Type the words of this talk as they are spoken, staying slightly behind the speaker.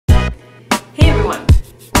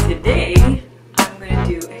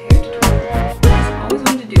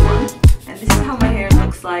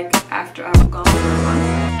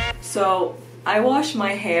So I wash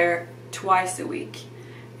my hair twice a week,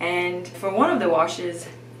 and for one of the washes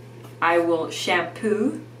I will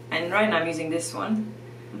shampoo, and right now I'm using this one.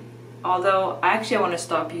 Although I want to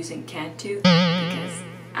stop using CANTU because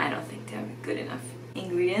I don't think they have good enough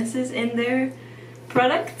ingredients in their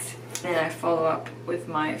product. And I follow up with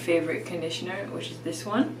my favorite conditioner, which is this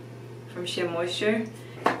one from Shea Moisture.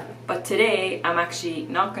 But today I'm actually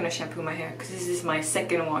not going to shampoo my hair because this is my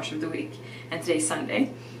second wash of the week and today's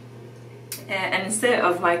Sunday. And instead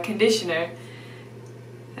of my conditioner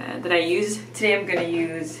that I use, today I'm going to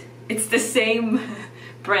use, it's the same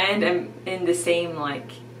brand and in the same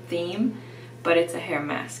like theme, but it's a hair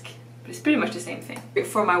mask. But it's pretty much the same thing.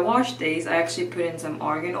 For my wash days, I actually put in some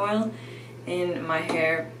argan oil in my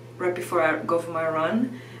hair right before I go for my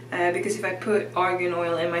run, because if I put argan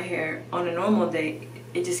oil in my hair on a normal day,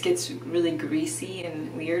 it just gets really greasy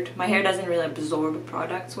and weird. My hair doesn't really absorb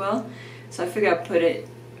products well, so I figured I'd put it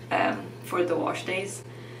for the wash days,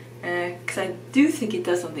 because I do think it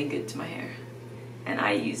does something good to my hair, and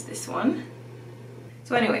I use this one.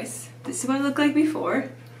 So anyways, this is what it looked like before.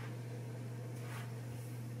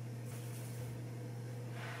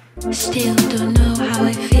 Still don't know how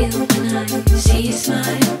I feel when I see you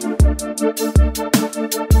smile.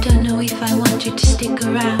 Don't know if I want you to stick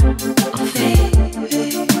around or fade.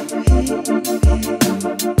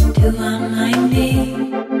 Do I mind me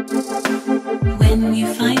when you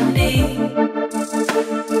find me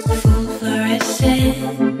full fluorescent,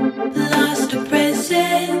 lost or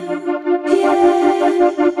present? Yeah.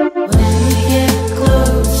 When we get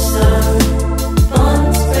closer,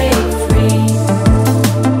 bonds break free.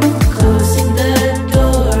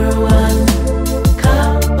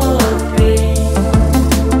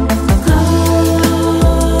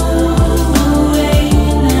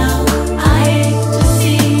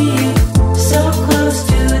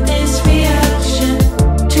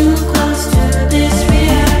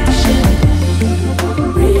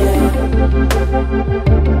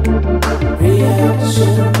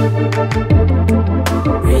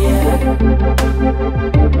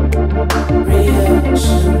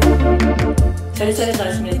 So I decided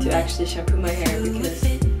last minute to actually shampoo my hair because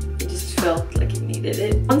it just felt like it needed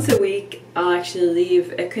it. Once a week, I'll actually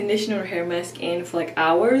leave a conditioner or hair mask in for like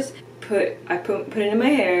hours. I put it in my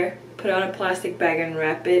hair, put it on a plastic bag and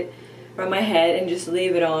wrap it around my head and just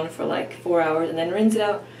leave it on for like 4 hours and then rinse it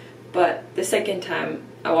out. But the second time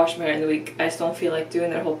I wash my hair in the week, I just don't feel like doing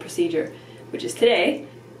that whole procedure, which is today.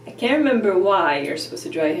 I can't remember why you're supposed to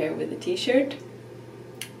dry your hair with a t-shirt,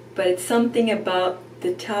 but it's something about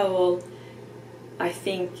the towel I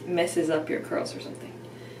think messes up your curls or something.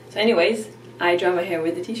 So anyways, I dry my hair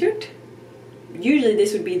with a t-shirt. Usually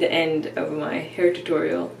this would be the end of my hair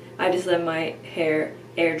tutorial. I just let my hair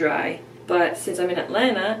air dry. But since I'm in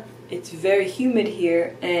Atlanta, it's very humid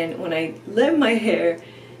here, and when I let my hair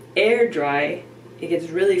air dry, it gets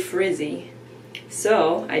really frizzy.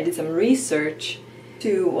 So I did some research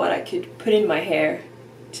to what I could put in my hair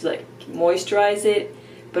to like moisturize it,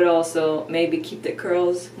 but also maybe keep the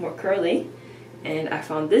curls more curly. And I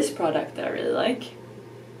found this product that I really like.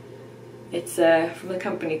 It's from the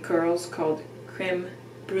company Curls, called Creme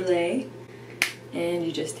Brulé. And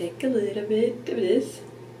you just take a little bit of this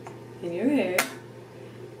in your hair.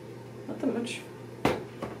 Not that much.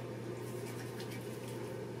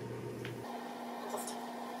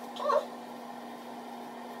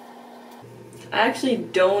 I actually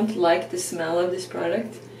don't like the smell of this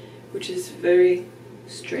product, which is very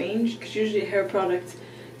strange because usually hair products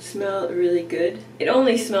smell really good. It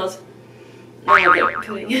only smells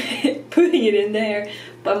putting it in there,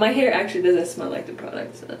 but my hair actually doesn't smell like the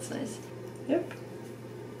product, so that's nice. Yep.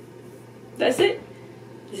 That's it.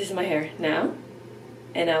 This is my hair now,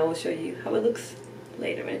 and I will show you how it looks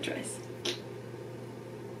later when it dries.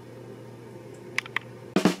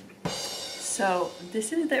 So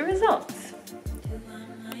this is the result.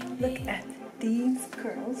 Look at these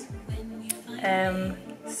curls.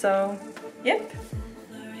 So yep,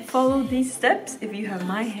 follow these steps if you have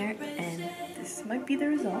my hair, and this might be the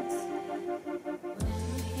results.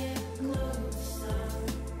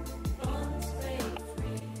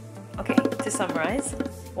 Okay, to summarize,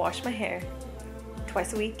 wash my hair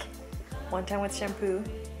twice a week, one time with shampoo.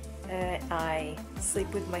 I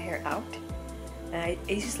sleep with my hair out. I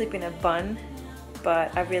used to sleep in a bun,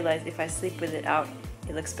 but I realized if I sleep with it out,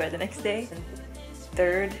 it looks better the next day. And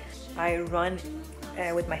third, I run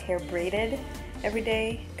with my hair braided every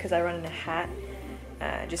day because I run in a hat,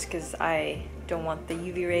 just because I don't want the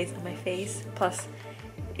UV rays on my face. Plus,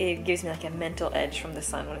 it gives me like a mental edge from the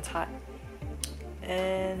sun when it's hot.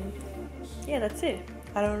 And yeah, that's it.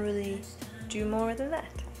 I don't really do more than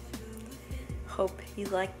that. hope you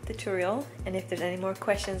liked the tutorial, and if there's any more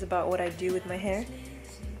questions about what I do with my hair,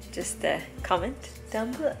 just comment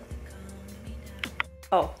down below.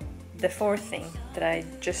 Oh, the fourth thing that I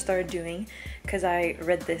just started doing, because I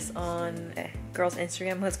read this on a girl's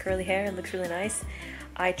Instagram who has curly hair and looks really nice,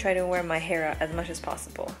 I try to wear my hair out as much as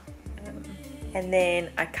possible. And then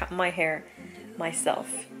I cut my hair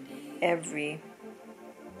myself every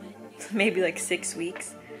maybe like 6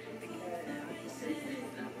 weeks.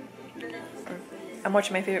 I'm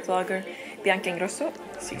watching my favorite vlogger, Bianca Ingrosso.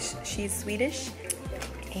 She's Swedish,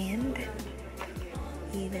 and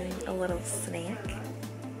eating a little snack.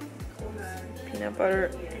 Peanut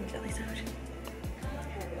butter and jelly sandwich.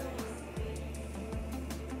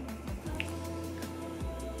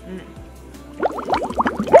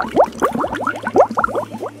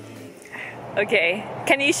 Okay,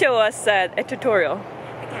 can you show us a tutorial?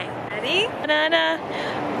 Okay, ready? Banana,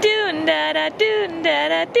 doon da da doon da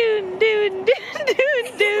da doon doon doon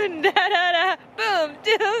doon da da da boom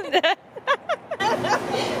doon da.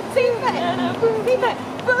 Feedback. Feedback.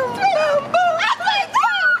 Boom, boom, boom.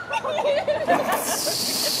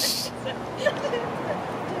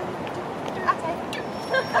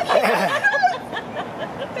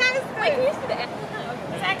 That is good. Wait, can you see the end?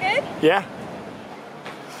 Is that good? Yeah.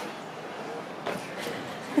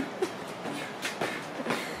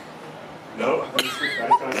 No, I'm going to switch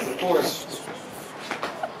back onto the force.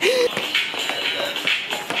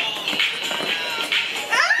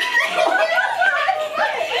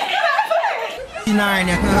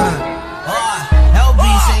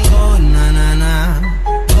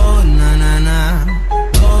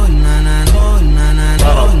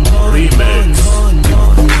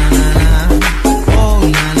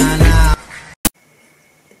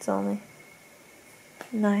 It's only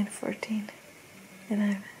 9:14 and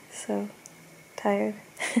I'm so tired.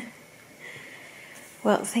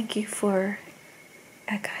 Well, thank you for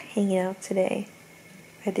hanging out today.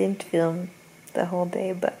 I didn't film the whole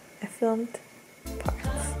day, but I filmed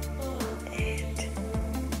parts. And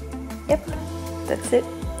yep, that's it.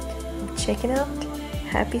 I'm checking out.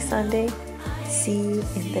 Happy Sunday. See you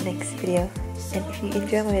in the next video. And if you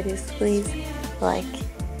enjoy my videos, please like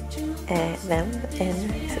them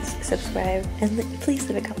and subscribe, and please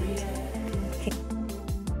leave a comment.